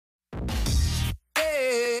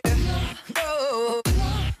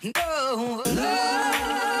No.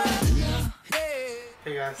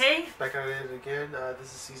 Hey guys, hey, back at it again. This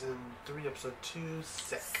is season 3, episode 2,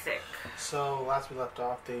 Sick. So last we left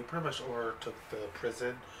off, they pretty much overtook the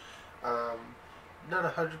prison.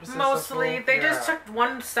 Not 100%. Mostly, they just took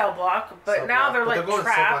one cell block, but cell now block. they're like going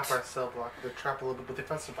trapped. cell block by cell block. They're trapped a little bit, but they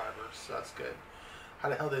found survivors, so that's good. How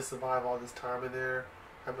the hell they survive all this time in there?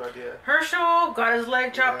 I have no idea. Herschel got his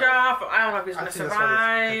leg chopped off. I don't know if he's gonna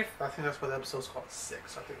survive. I think that's why the episode's called Sick.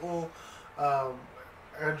 So I think,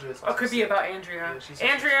 Andrea's. Oh, it could be about Andrea. Yeah,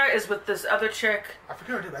 Andrea is with this other chick. I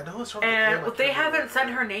forget her name. I know it's from and but they haven't said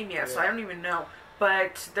her name yet, so I don't even know.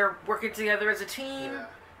 But they're working together as a team,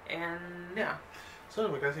 and yeah. So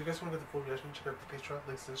anyway, guys, if you guys want to get the full reaction, check out the Patreon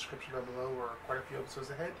links in the description down below. We're quite a few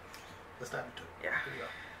episodes ahead. Let's dive into it. Yeah. Here we go.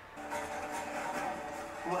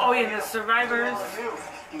 Oh yeah, the survivors.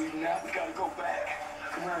 Bleeding out, we gotta go back.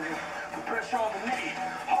 Come around here. Put pressure on the knee.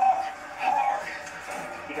 Hard, hard.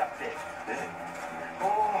 He got big. Big?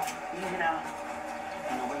 Oh, easy now.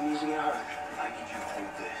 You know when knees get hurt. I need you to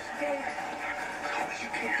hold this. Okay. As hard as you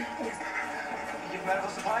can. Yes. You give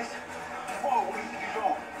medical supplies? Whoa, where do you think you're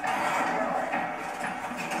going?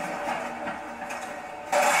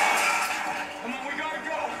 Come on, we gotta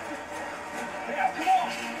go. Yeah, come on.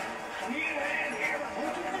 I need a hand here.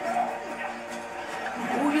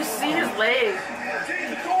 Oh, you see his leg.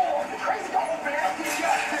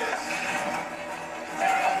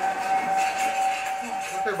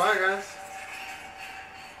 Okay, bye guys.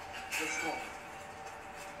 Let's go.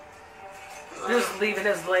 Just leaving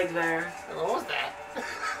his leg there. What was that?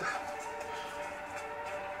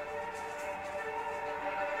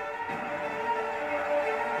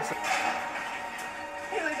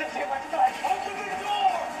 Open the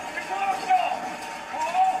door! It's locked up!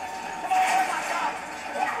 Oh! Come on!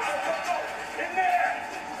 Go! In there!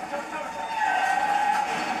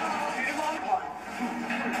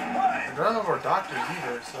 None of our doctors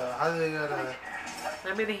either, so how do they gotta...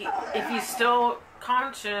 Maybe if he's still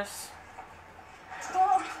conscious.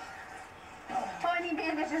 Oh, I need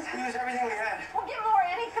bandages. We used everything we had. We'll get more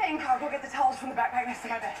anything. I'll go get the towels from the backpack next to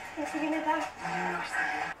my bed. Yes, you need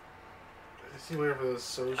that? Is he waiting for those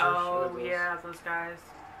soldiers? Oh, yeah, those guys.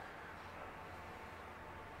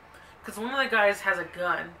 Because one of the guys has a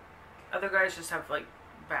gun. Other guys just have, like,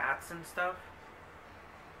 bats and stuff.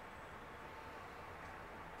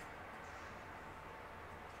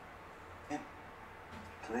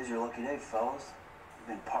 Today's your lucky day, fellas. You've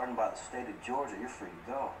been pardoned by the state of Georgia. You're free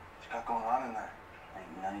to go. What you got going on in there?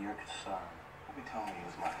 Ain't none of your concern. Don't be telling me it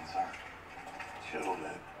was my concern. Chill,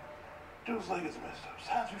 man. Dude's leg is messed up.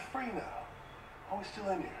 Sounds you're free now. How we still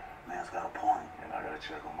in here? Man's got a point. And I gotta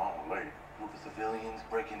check him out later. Group of civilians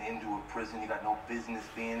breaking into a prison you got no business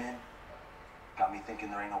being in. Got me thinking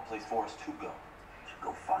there ain't no place for us to go. Should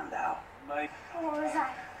go find out. Mate. What was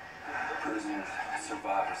that? Prisoners,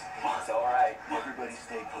 survivors. It's all right. Everybody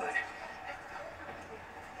stay put.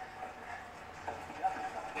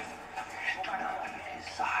 Turn on his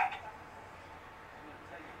side.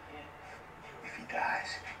 If he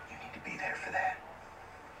dies, you need to be there for that.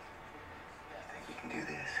 I think we can do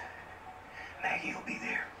this. Maggie will be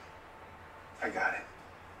there. I got it.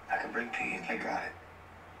 I can bring tea in here. I got it.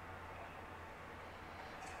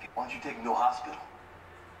 Why don't you take him to a hospital?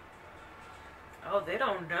 Oh, they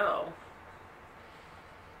don't know.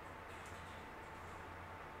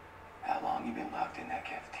 How long you been locked in that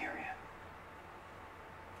cafeteria?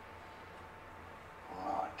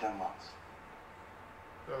 Well, 10 months.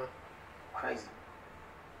 Crazy.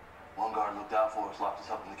 One guard looked out for us, locked us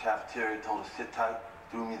up in the cafeteria, told us sit tight,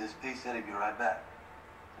 threw me this piece, said he'd be right back.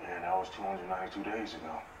 Yeah, that was 292 days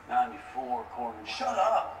ago. 94 according to... Shut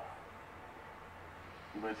up!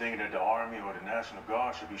 You've been thinking that the Army or the National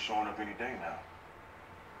Guard should be showing up any day now.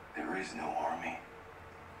 There is no Army.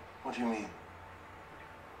 What do you mean?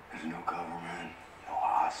 There's no government, no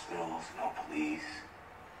hospitals, no police.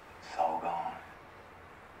 It's all gone.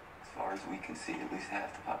 As far as we can see, at least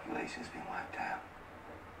half the population's been wiped out.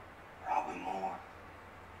 Probably more.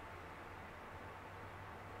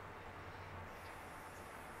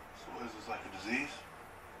 So is this like a disease?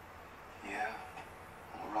 Yeah.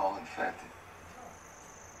 We're all infected.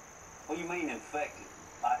 What do you mean infected?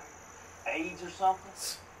 Like AIDS or something?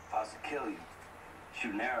 If I was to kill you,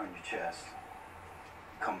 shoot an arrow in your chest,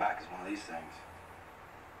 come back as one of these things.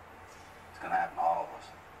 It's gonna happen to all of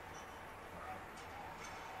us.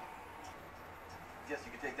 Guess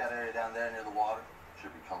you could take that area down there near the water.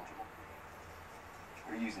 Should be comfortable.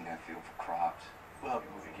 We're using that field for crops. We'll help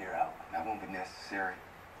you move your gear out. That won't be necessary.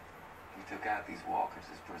 We took out these walkers.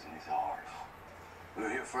 This prison is ours. We were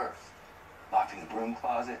here first. Locked in the broom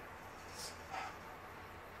closet.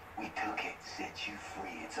 We took it, set you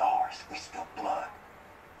free. It's ours. We spilled blood.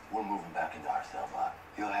 We're moving back into our cell block.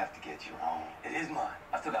 You'll have to get your own. It is mine.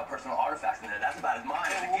 I still got personal artifacts in there. That's about as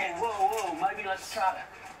mine as it gets. Whoa. Maybe let's try to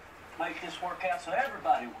make this work out so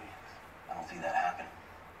everybody wins. I don't see that happening.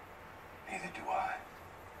 Neither do I.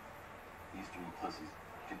 These three pussies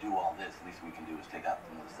can do all this. The least we can do is take out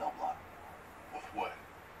another cell block. With what?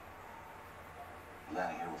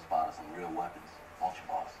 Lenny here will spot us some real weapons. Won't you,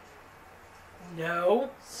 boss?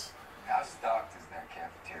 No. How stocked is that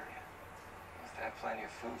cafeteria? Must have plenty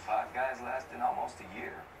of food. 5 guys lasting almost a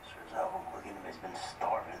year. Sure as hell we're gonna have been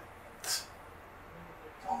starving. There's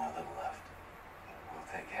only a little left. We'll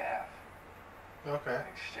take half. Okay. In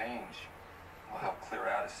exchange, we'll help clear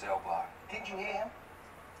out a cell block. Didn't you hear him?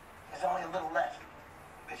 There's only a little left.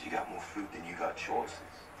 Bet you got more food than you got choices.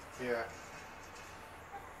 Yeah.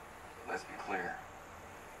 Let's be clear.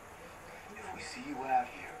 If we see you out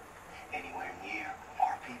here, anywhere near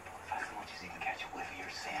our people, if I so much as even catch a whiff of your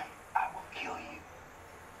scent, I will kill you.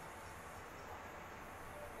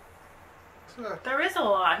 There is a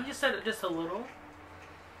lot. He just said it just a little.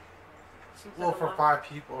 Seems Well, like a for lot. 5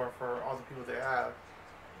 people or for all the people they have.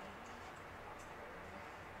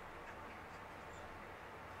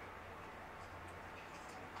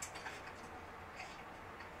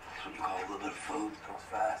 That's what you call a little bit of food. Comes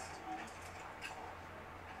fast.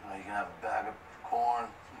 You can have a bag of corn,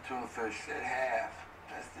 some tuna fish. Said half.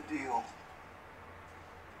 That's the deal.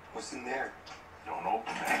 What's in there? Don't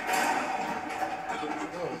open it.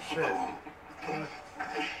 Oh, shit.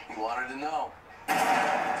 You wanted to know.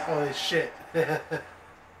 Holy shit.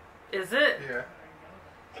 Is it? Yeah.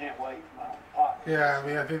 Can't wait for my own pot. Yeah, I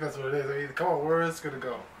mean, I think that's what it is. I mean, come on, where is it gonna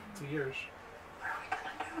go? 2 years. What are we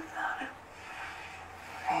gonna do without him?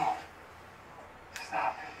 Oh.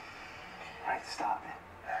 Stop it. Right, stop it.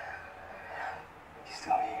 He's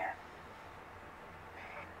still here.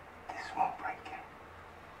 This won't break him.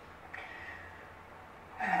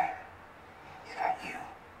 He's got you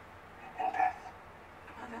and Beth.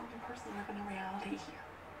 I'm the only person living in reality here.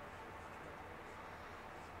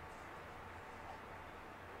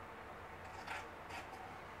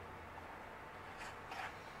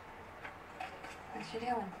 What's she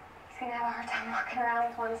doing? He's gonna have a hard time walking around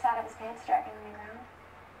with one side of his pants dragging on the ground.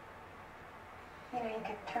 You know, you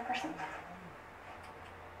could trip or something.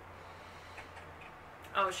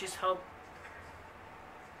 Oh, she's help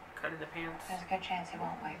cutting the pants. There's a good chance he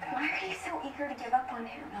won't wake up. Why are you so eager to give up on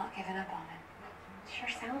him? I'm not giving up on him. Sure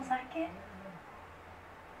sounds like it.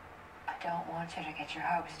 I don't want you to get your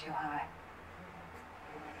hopes too high.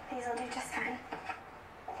 These will do just fine.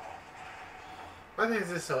 My thing is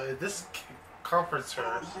this, though. This comforts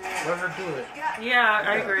her. Let her do it. Yeah,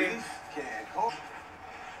 I agree.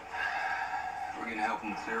 We're gonna help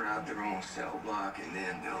them clear out their own cell block, and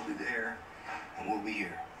then they'll be there, and we'll be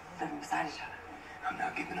here. Living beside each other. I'm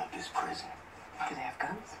not giving up this prison. Do they have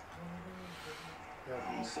guns? Yeah.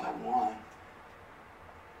 I only saw one.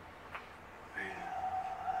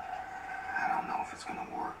 I don't know if it's gonna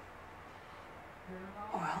work.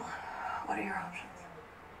 Well, what are your options?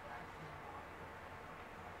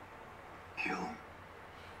 Kill him.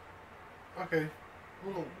 Okay.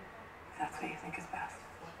 Well, If that's what you think is best.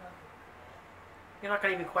 You're not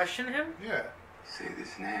gonna even question him? yeah. Say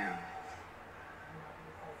this now.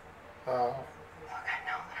 Oh. Look, I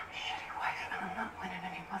know that I'm a shitty wife and I'm not winning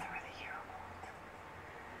any Mother of the Year awards.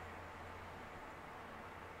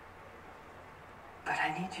 But I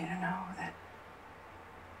need you to know that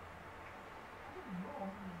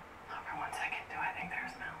not for 1 second do I think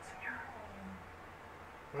there's malice in your heart.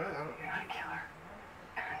 What? I don't. You're not a killer.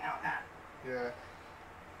 And I know that. Yeah.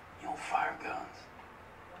 You don't fire guns.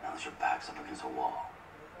 Now that your back's up against a wall.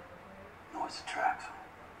 Noise attracts them.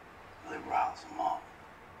 They rouse them up.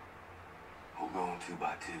 We'll go in 2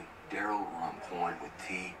 by 2. Daryl will run point with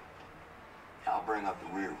T. I'll bring up the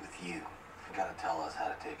rear with you. You gotta tell us how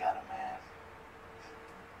to take out a man.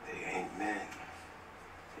 They ain't men.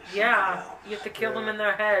 There's Yeah, something else. you have to kill them in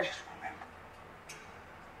their head. Just remember.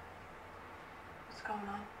 What's going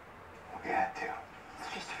on? We had to.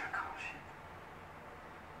 It's just a precaution.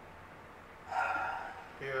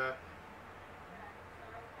 Yeah.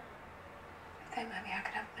 I think maybe I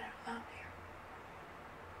could have a minute alone here.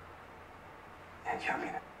 And you're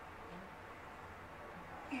gonna.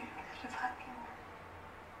 You could have had me more.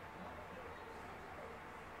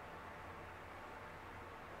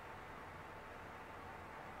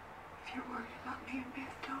 If you're worried about me and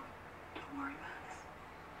Beth, don't worry about us.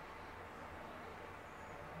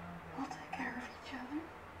 We'll take care of each other.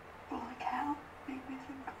 We'll like Hal. Make me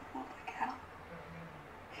think we'll like Hal.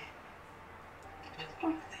 I just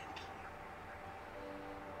want to thank you.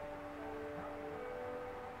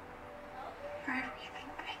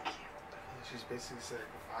 she's basically saying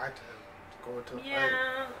goodbye to him, going to the Yeah.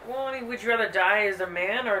 fight. Well, I mean, would you rather die as a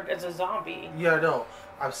man or as a zombie? Yeah, no.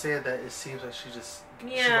 I'm saying that it seems like she just she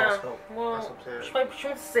lost hope. Well, That's what I'm saying. she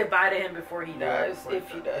wants to say bye to him before he dies, before if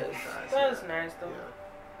he does. That's nice, though.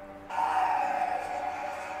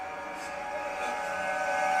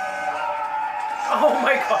 Oh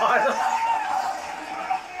my god.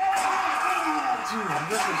 Dude,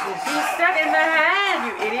 this is so He's set in the head,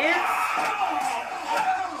 you idiot.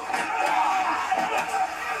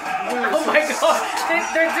 Oh my god.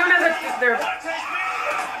 They're doing it they're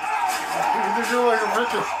doing like a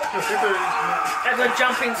ritual. as they're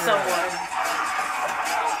jumping someone.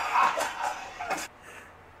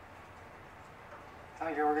 I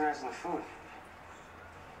thought you're organizing the food.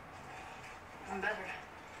 I'm better.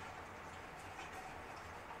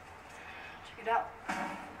 Check it out.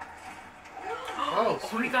 Oh,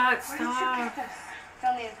 Oh my god, Where did you stop. get this?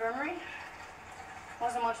 Found the infirmary.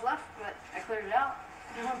 Wasn't much left, but I cleared it out.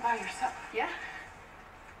 You went by yourself? Yeah,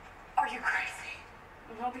 Are you crazy?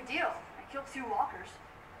 no big deal. I killed 2 walkers.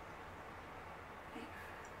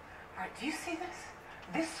 All right, do you see this?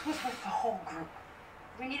 This was with the whole group.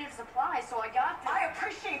 We needed supplies, so I got them. I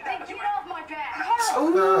appreciate that. Hey, get off my back!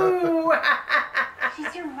 Ooh.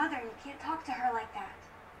 She's your mother and you can't talk to her like that.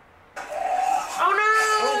 Oh no!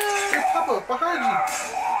 Hey, Papa, behind you.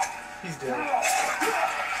 He's dead.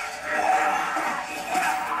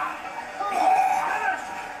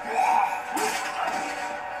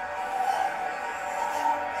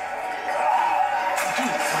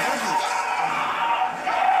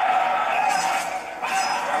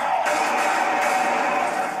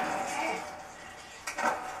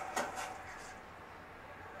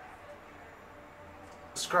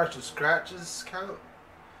 Scratches count?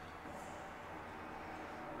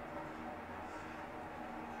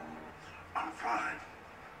 I'm fine.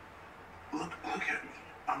 Look at me.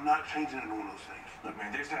 I'm not changing into one of those things. Look,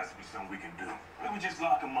 man, there has to be something we can do. Maybe just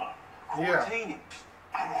lock him up. Quarantine him.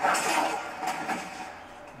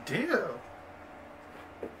 Damn.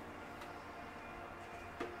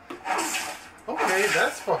 Okay,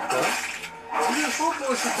 that's fucked up. You did full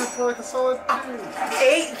voice for like a solid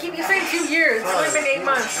 2. Keep you saying 2 years. It's only been 8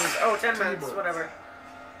 months. Oh, 10 months, months. whatever.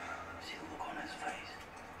 See the look on his face?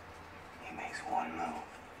 He makes one move.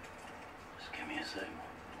 Just give me a signal.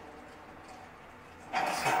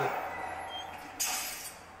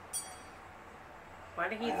 Why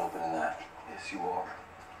did I he... ain't opening that. Yes, you are.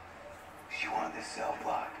 Because you wanted this cell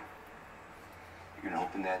block. You're gonna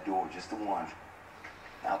open that door, just the one.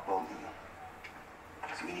 Not both of them.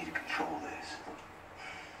 So we need to control this.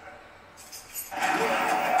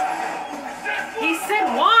 He said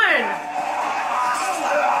 1! Oh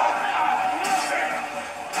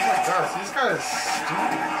my gosh, these guys are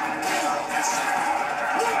stupid.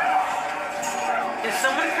 If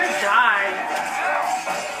someone could die...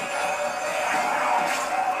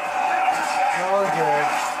 Oh, okay.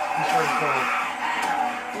 He's trying to kill him.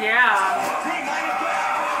 Yeah.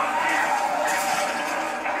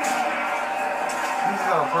 He's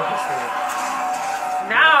not on purpose there.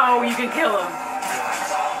 Now you can kill him.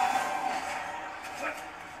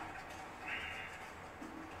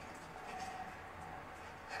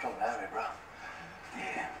 It's coming at me, bro.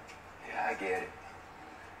 Yeah. Yeah, I get it.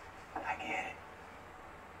 I get it.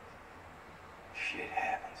 Shit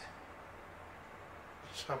happens.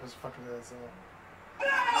 Chop his fucking ass off.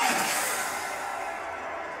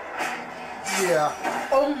 Yeah.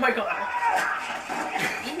 Oh my god.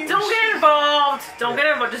 Don't get involved. Don't get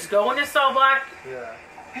involved. Just go in your cell block. Yeah.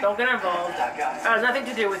 Don't get involved. It has nothing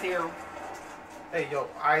to do with you. Hey, yo,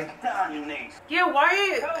 Down your knees. Yeah,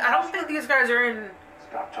 why? I don't think these guys are in...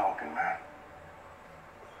 Stop talking, man.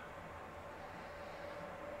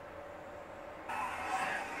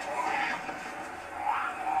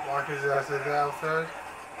 Lock his ass in the outside.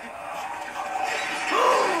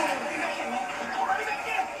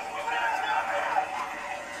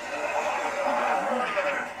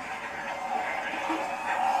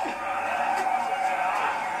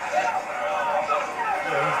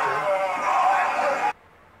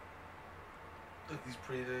 Look, he's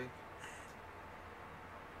breathing.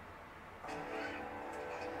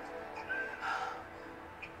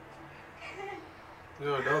 We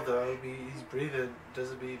don't know though. I mean, he's breathing.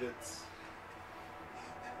 Doesn't mean it's.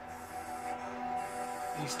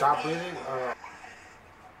 He stopped breathing?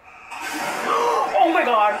 Oh my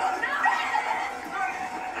god.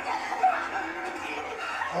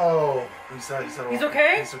 Oh, he's okay? He's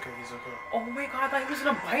okay? He's okay. He's okay. Oh my god, I thought he was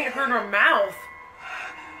gonna bite her in her mouth.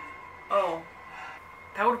 Oh.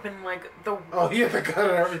 That would have been like the... Oh, he had the gun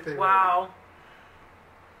and everything. Wow.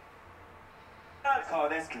 I call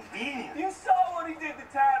that's convenient. You saw what he did to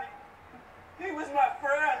Tiny. He was my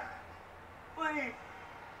friend. Please,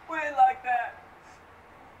 we ain't like that.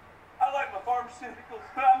 I like my pharmaceuticals,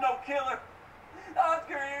 but I'm no killer.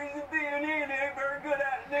 Oscar here's a being and he ain't very good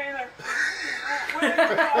at it neither. We ain't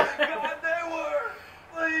like God, they were.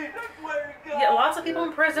 Please, I swear to God. Yeah, lots of people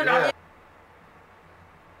in prison are. Yeah.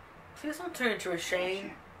 Please don't turn into a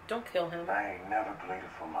shame. Don't kill him. I ain't never pleaded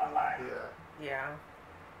for my life. Yeah. Yeah.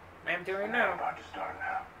 I'm doing I'm now. about to start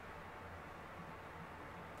now.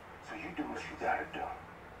 So you do what you gotta do.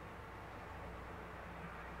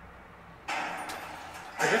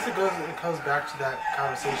 I guess it comes back to that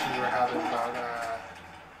conversation you were having about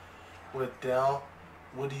with Dell.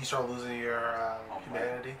 When do you start losing your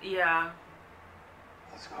humanity? Yeah.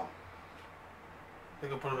 Let's go. They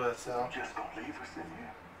can put him in a cell. You just gonna leave us in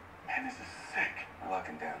here? Man, this is sick. We're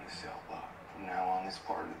locking down the cell block. From now on, this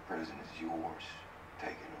part of the prison is yours.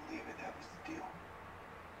 Take it or leave it. That was the deal.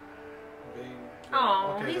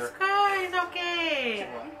 Oh, okay, he's there. good. He's okay.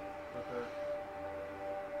 Okay.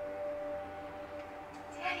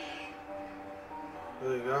 Daddy.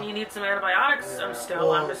 There you go. He needs some antibiotics. Yeah. I'm still.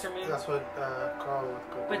 Well, I'm assuming. That's what Carl would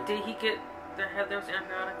go But do. did he get? Had those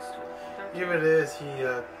antibiotics? Even it is, he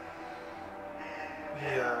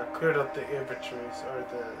cleared up the inventories or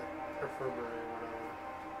the infirmary or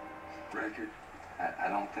whatever. Richard, I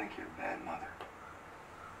don't think you're a bad mother.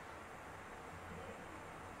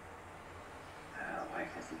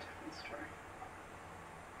 Life is a different story.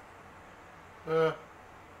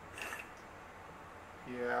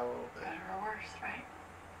 Yeah, a little bit. Better or worse, right?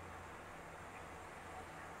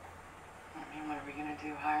 I mean, what are we gonna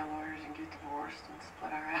do? Hire lawyers and get divorced and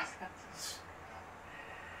split our assets?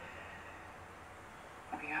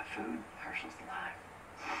 We got food. Herschel's alive.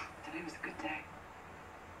 Today was a good day.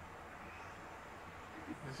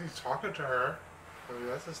 Is he talking to her? I mean,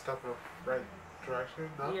 that's a step in the right direction,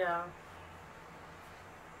 no? Yeah.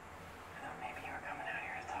 I thought maybe you were coming out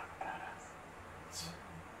here to talk about us.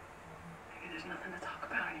 Maybe there's nothing to talk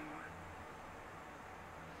about anymore.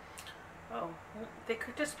 Oh, they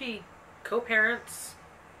could just be co-parents,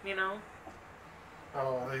 you know.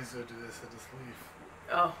 Oh, I think he's gonna do this and just leave.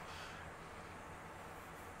 Oh.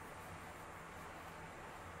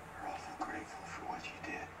 We're awful grateful for what you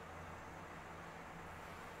did.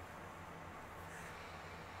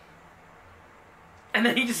 And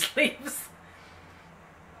then he just leaves.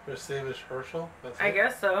 Your same as Herschel? That's I it?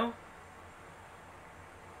 guess so.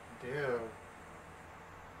 Damn.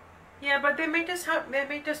 Yeah, but they may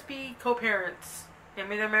just be co-parents.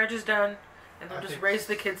 Maybe their marriage is done, and they'll I just think- raise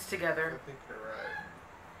the kids I together. think you're right.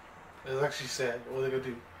 It was actually said, what are they gonna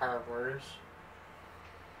do? Hire lawyers?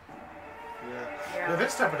 Yeah. No, they're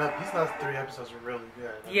stepping up. These last 3 episodes are really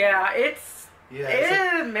good. Yeah, it's. Yeah. It's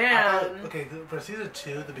like, Man. I thought, okay, for season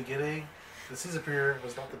 2, the beginning, the season premiere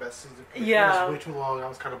was not the best season. Yeah. It was way too long. I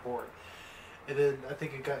was kind of bored. And then I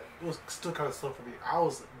think it was still kind of slow for me. I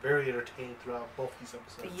was very entertained throughout both these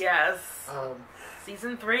episodes. Yes. Um,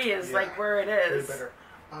 Season 3 is yeah, like where it way is. better.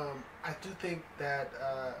 I do think that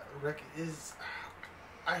Rick is.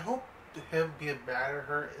 I hope him being mad at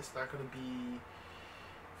her is not going to be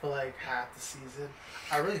for like half the season.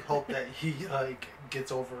 I really hope that he like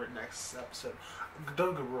gets over it next episode.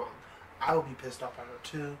 Don't get me wrong, I would be pissed off at her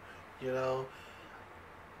too. You know,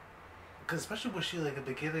 because especially when she like the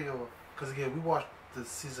beginning of. Because again, we watched the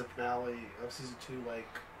season finale of season 2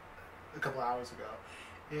 like a couple hours ago,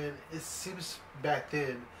 and it seems back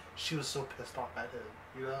then she was so pissed off at him.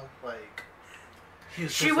 You know, like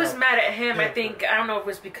She was mad at him. I think I don't know if it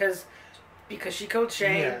was because she killed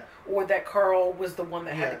Shane or that Carl was the one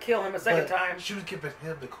that had to kill him a second time. She was giving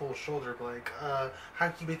him the cold shoulder, like, how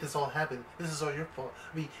can you make this all happen? This is all your fault.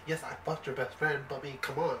 I mean, yes, I fucked your best friend, but I mean,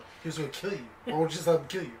 come on, he was gonna kill you, or would you just let him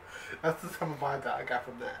kill you? That's the type of vibe that I got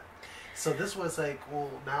from that. So this was like, well,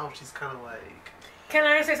 now she's kind of like. Can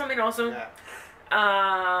I say something also? Yeah.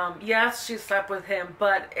 Yes, she slept with him,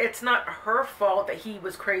 but it's not her fault that he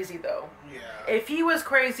was crazy, though. Yeah. If he was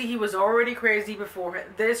crazy, he was already crazy before.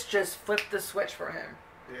 This just flipped the switch for him.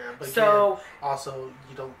 Yeah, but so again, also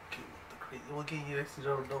you don't get the crazy. Well, again, you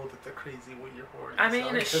don't know that they're crazy when you're horny. I mean,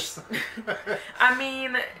 I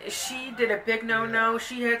mean, she did a big no-no.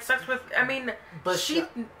 She had sex with. I mean, but she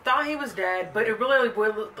thought he was dead, but it really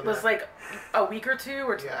was like a week or two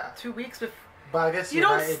or 2 weeks before. But I guess you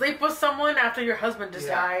don't sleep with someone after your husband just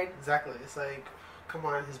died. Exactly. It's like, come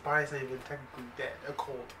on, his body's not even technically dead,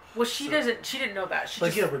 cold. Well, she didn't know that.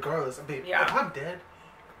 But yeah, regardless, I mean, if I'm dead,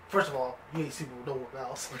 first of all, you ain't sleeping with no one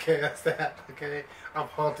else. Okay, that's that. Okay, I'm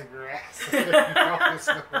haunting your ass.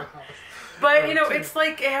 But you know, it's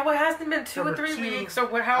like it hasn't been 2 or 3 weeks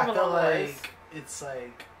or however long. Like it's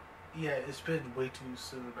like Yeah, it's been way too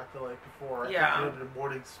soon. I feel like before. Yeah. I think in the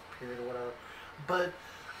mornings period or whatever. But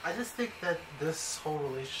I just think that this whole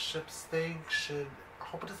relationships thing should. I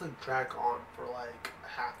hope it doesn't drag on for like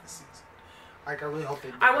half the season. Like I really hope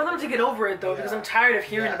they. I want them to get over it though, because I'm tired of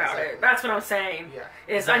hearing about it. That's what I'm saying. Yeah.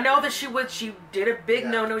 Is I know that she did a big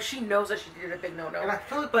no. She knows that she did a big no. And I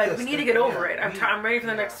feel like but we need to get over it. I'm ready for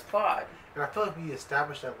the next plot. And I feel like we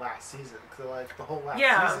established that last season. Because like the whole last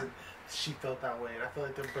season, she felt that way, and I feel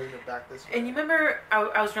like they're bringing it back this way. And you remember,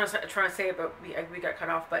 I was trying to say it, but we got cut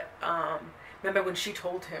off. But remember when she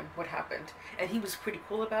told him what happened, and he was pretty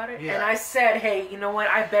cool about it. Yeah. And I said, hey, you know what?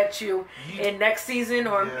 I bet you in next season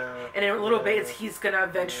or in a little bit, he's gonna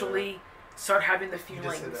eventually start having the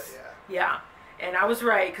feelings. You just said that, yeah. And I was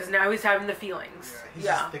right, because now he's having the feelings. Yeah, he's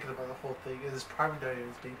just thinking about the whole thing. It's probably not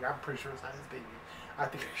his baby. I'm pretty sure it's not his baby. I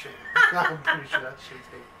think it's Shane. I'm pretty sure that's Shane's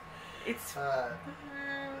baby. It's.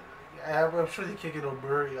 I'm sure they can't get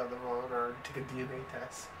O'Murray on the phone or take a DNA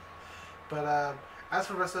test. But as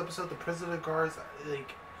for the rest of the episode, the president guards,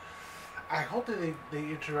 like, I hope that they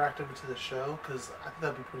interact them into the show, because I think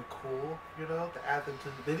that'd be pretty cool, you know, to add them to.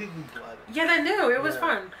 They didn't need blood. Yeah, they knew it was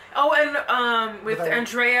fun. Oh, and with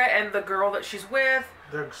Andrea and the girl that she's with,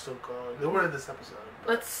 they're still going. They were in this episode.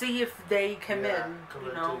 Let's see if they come in.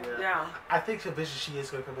 You know, I think eventually she is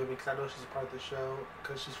going to come in, because I know she's a part of the show,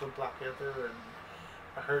 because she's from Black Panther, and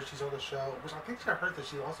I heard she's on the show. Which I think I heard that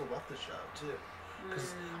she also left the show too.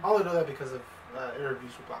 Because I only know that because of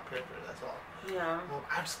interviews with Black Panther. That's all. Yeah.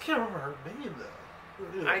 I just can't remember her name though.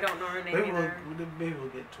 Anyway, I don't know her name either. Maybe we'll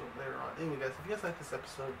get to it later on. Anyway, guys, if you guys like this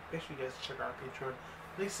episode, make sure you guys check out our Patreon.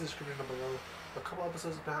 Links in the description down below. A couple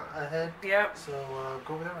episodes ahead. Yep. So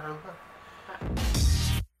go over there and have fun.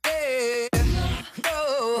 Hey,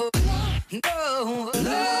 no,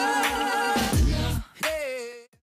 no.